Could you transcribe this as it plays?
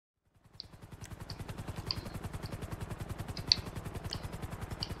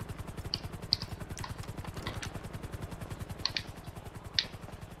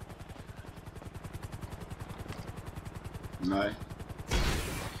Nej.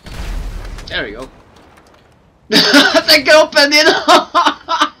 There we go. Tänk upp en din!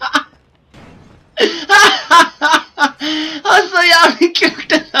 Alltså jävligt kul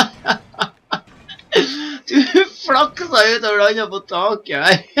det där. Du flaxar ut och röjer på taket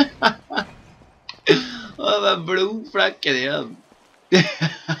här. Och med blodfläcken igen.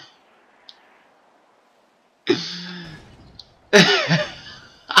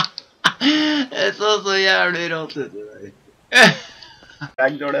 Det såg så jävligt rått ut det där.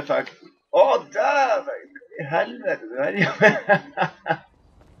 Ragnar det faktiskt. Åh, där! I helvete, du är ju...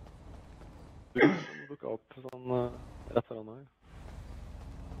 Du kan duka upp sån rätt för mig.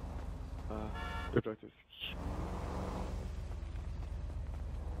 Det är praktiskt.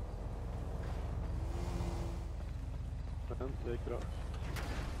 Men det gick bra.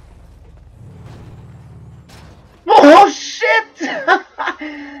 Oh shit!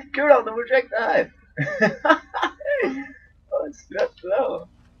 Kul om de ursäkta här. Vad släpp då?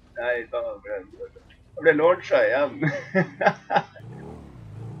 Nej, fan vad bränd. Jag blev launchad igen.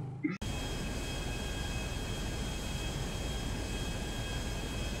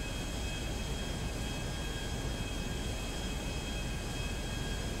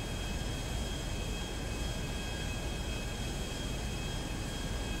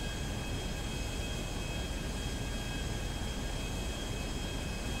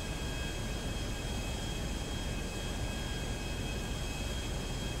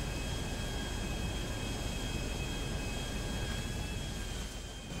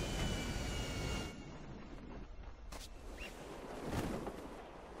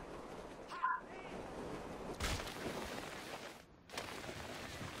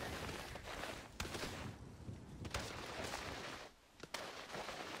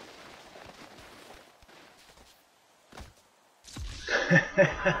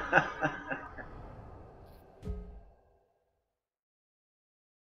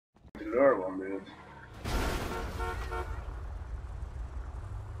 Lure one, dude.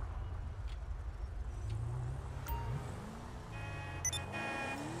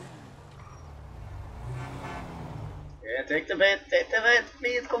 Yeah, take the bait,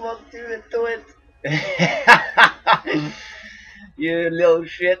 please, come on, do it. You little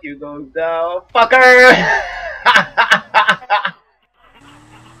shit, you go down, fucker!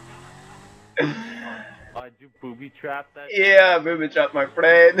 Did you booby trap that? Yeah, booby trap my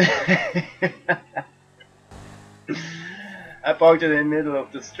friend. I parked it in the middle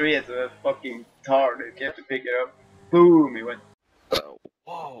of the street with a fucking tar that came to pick it up. Boom, he went.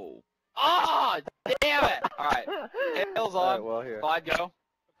 Whoa. Ah, oh, damn it! Alright, tails on. Right, well, here. Slide go.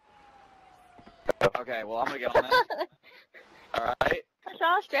 Okay, well, I'm gonna get on that. Alright. I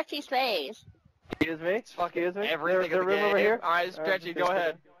saw Stretchy's face. Excuse me? Excuse me? Everything There's a room over here. Alright, Stretchy, go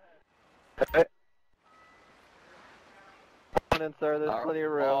ahead. Okay. Come on in, sir. There's plenty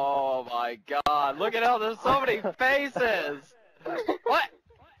of room. Oh my god, look at how there's so many faces! What?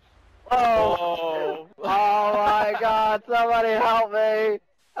 Oh! Oh my god, somebody help me!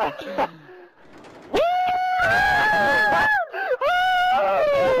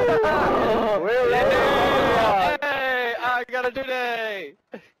 Hey, I got a today!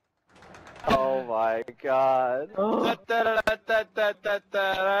 Oh my god.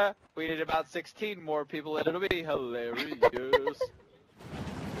 We need about 16 more people and it'll be hilarious.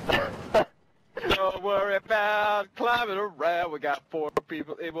 Don't worry about climbing around. We got 4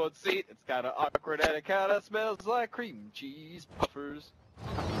 people in one seat. It's kind of awkward and it kind of smells like cream cheese puffers.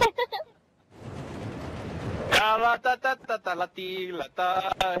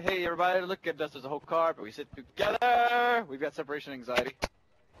 Hey everybody, look at us. There's a whole car, but we sit together. We've got separation anxiety.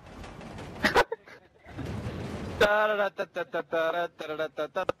 We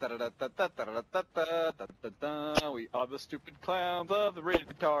are the stupid clowns of the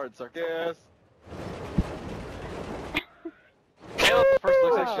retard circus. Caleb first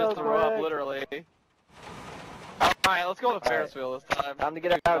looks like shit threw up, literally. Alright, let's go to Ferris wheel this time. Time to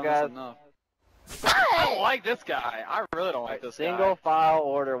get out, guys. I don't like this guy. I really don't like this guy. Single file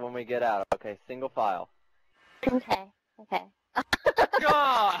order when we get out. Okay, single file. Okay, okay.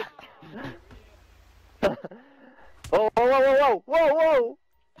 God! Whoa, whoa, whoa, whoa, whoa, whoa!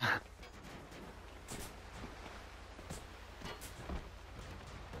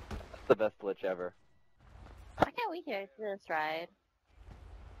 That's the best glitch ever. Why can't we hear this ride?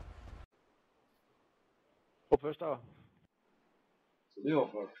 Och första. Så du var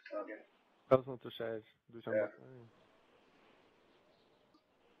först? Okej. Jag som inte säger. Du känner bort mig.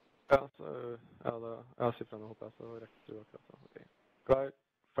 Ja, siffrorna hoppas så räcker du akkurat så. Okej. Klar,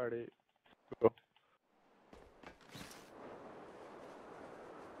 färdig, gå.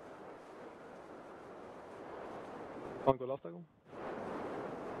 Kan gå last, Egon?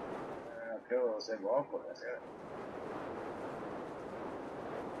 Jeg prøver å se bakover, jeg ser det.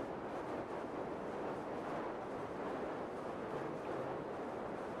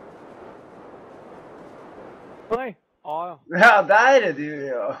 Nei! Ja. Ja, der er du,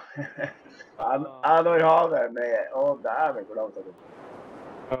 ja. Jeg når havet med... Å, dæven, hvor langt er det?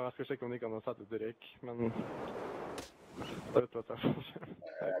 Jeg skal sjekke om det ikke kan sette ut røyk, men... Det vet jeg.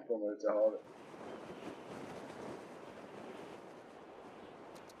 Jeg kommer ut til havet.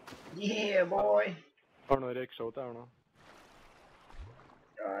 Yeah, boy! Har du noe røykshow til her nå?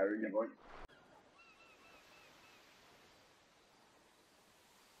 Ja, jeg ruller på.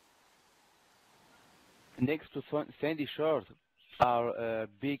 Next to sandy shores are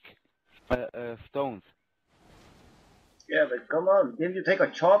big stones. Yeah, but come on, didn't you take a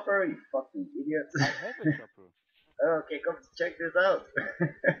chopper, you fucking idiot? I have a chopper. Okay, come check this out.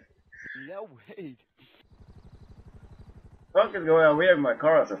 No, wait. Fuck is going on? Wearing my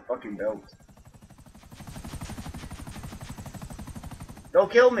car as a fucking belt. Don't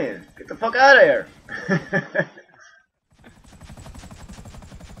kill me! Get the fuck out of here!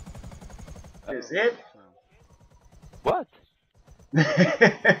 You see it? What?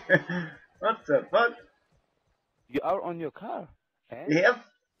 What the fuck? You are on your car? And? Yep.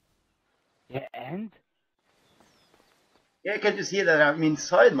 Yeah, and? Yeah, can't you see that I'm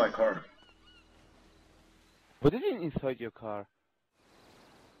inside my car? What is inside your car?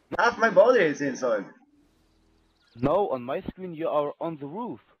 Half my body is inside. No, on my screen you are on the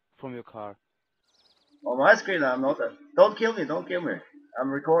roof from your car. On my screen I'm not. Don't kill me, don't kill me.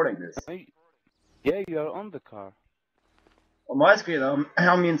 I'm recording this. Yeah, you are on the car. On my screen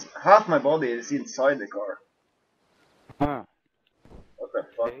I mean half my body is inside the car. Huh. What the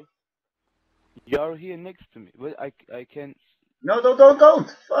fuck? Okay. You are here next to me. Well, I can... No, don't!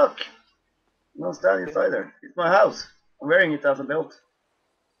 Fuck! Don't stand inside there. It's my house. I'm wearing it as a belt.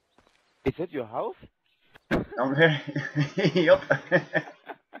 Is that your house? I'm wearing... Yup.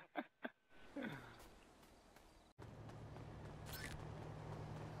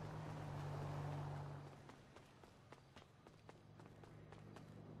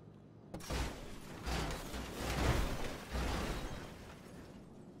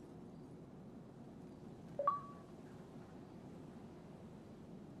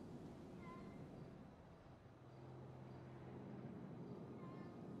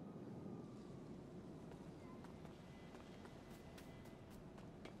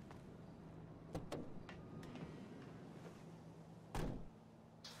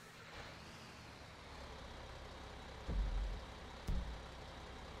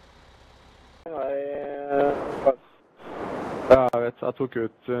 Ja, jeg vet. Jeg tok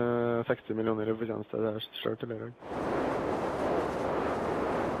ut 60 millioner i fortjeneste der selv til i dag.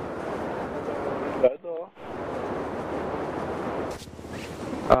 Milliard da?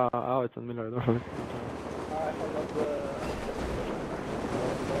 Ja, jeg har ikke en milliard i hvert fall. Nei, han hadde...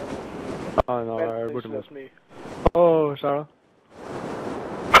 Ja, nå er jeg borte med. Åh, skjær da.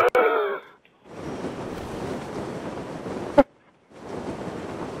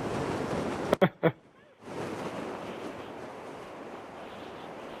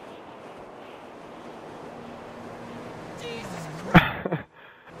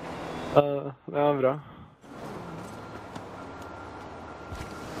 Det var bra.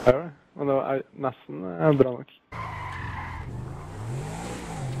 Jeg gjør det, men det var nesten bra nok.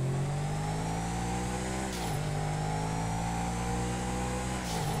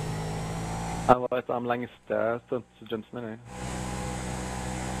 Jeg var et av de lengste stuntjumpsene.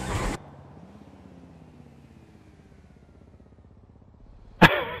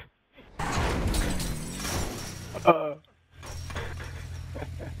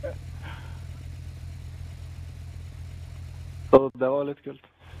 Så det var litt kult.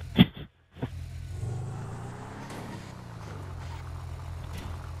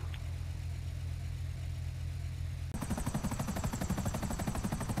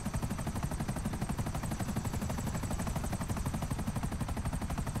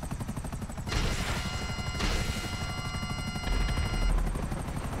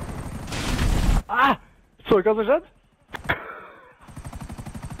 Ah! Så du hva som skjedde?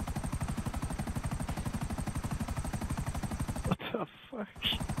 What the fuck?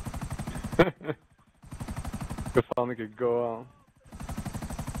 Skal faen ikke gå an.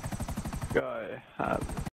 Skal jeg